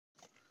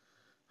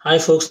Hi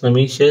folks,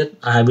 Namish here.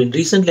 I have been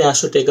recently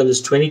asked to take up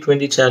this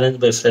 2020 challenge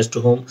by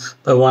FreshToHome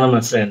by one of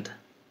my friends.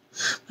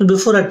 But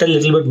before I tell a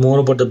little bit more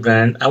about the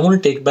brand, I want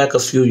to take back a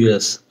few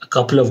years, a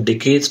couple of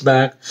decades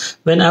back,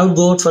 when I would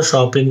go out for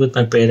shopping with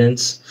my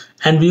parents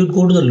and we would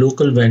go to the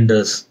local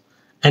vendors.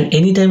 And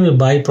anytime we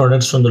buy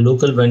products from the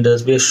local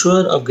vendors, we are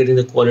sure of getting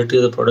the quality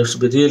of the products to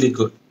be really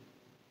good.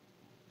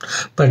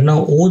 But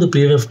now, over the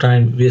period of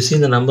time, we have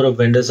seen the number of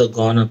vendors have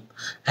gone up,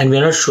 and we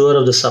are not sure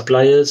of the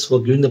suppliers who are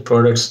giving the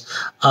products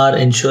are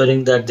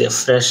ensuring that they are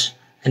fresh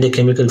and they're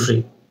chemical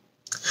free.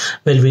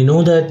 Well, we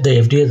know that the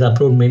FDA has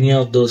approved many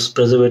of those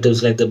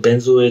preservatives like the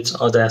benzoates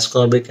or the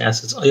ascorbic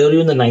acids or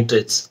even the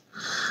nitrates.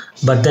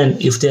 But then,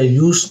 if they are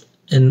used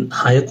in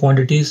higher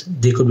quantities,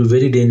 they could be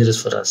very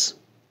dangerous for us.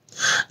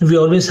 We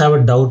always have a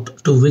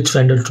doubt to which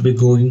vendor to be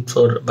going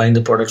for buying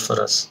the products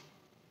for us.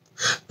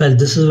 Well,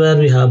 this is where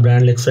we have a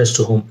brand like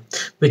FreshToHome,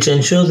 which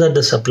ensures that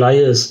the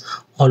suppliers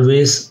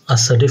always are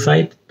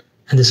certified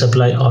and they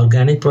supply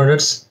organic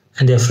products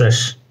and they are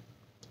fresh.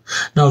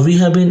 Now, we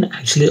have been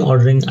actually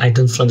ordering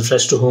items from the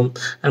FreshToHome,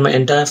 and my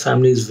entire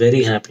family is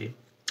very happy.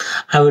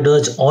 I would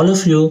urge all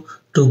of you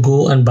to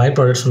go and buy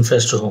products from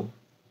FreshToHome.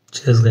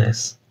 Cheers,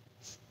 guys.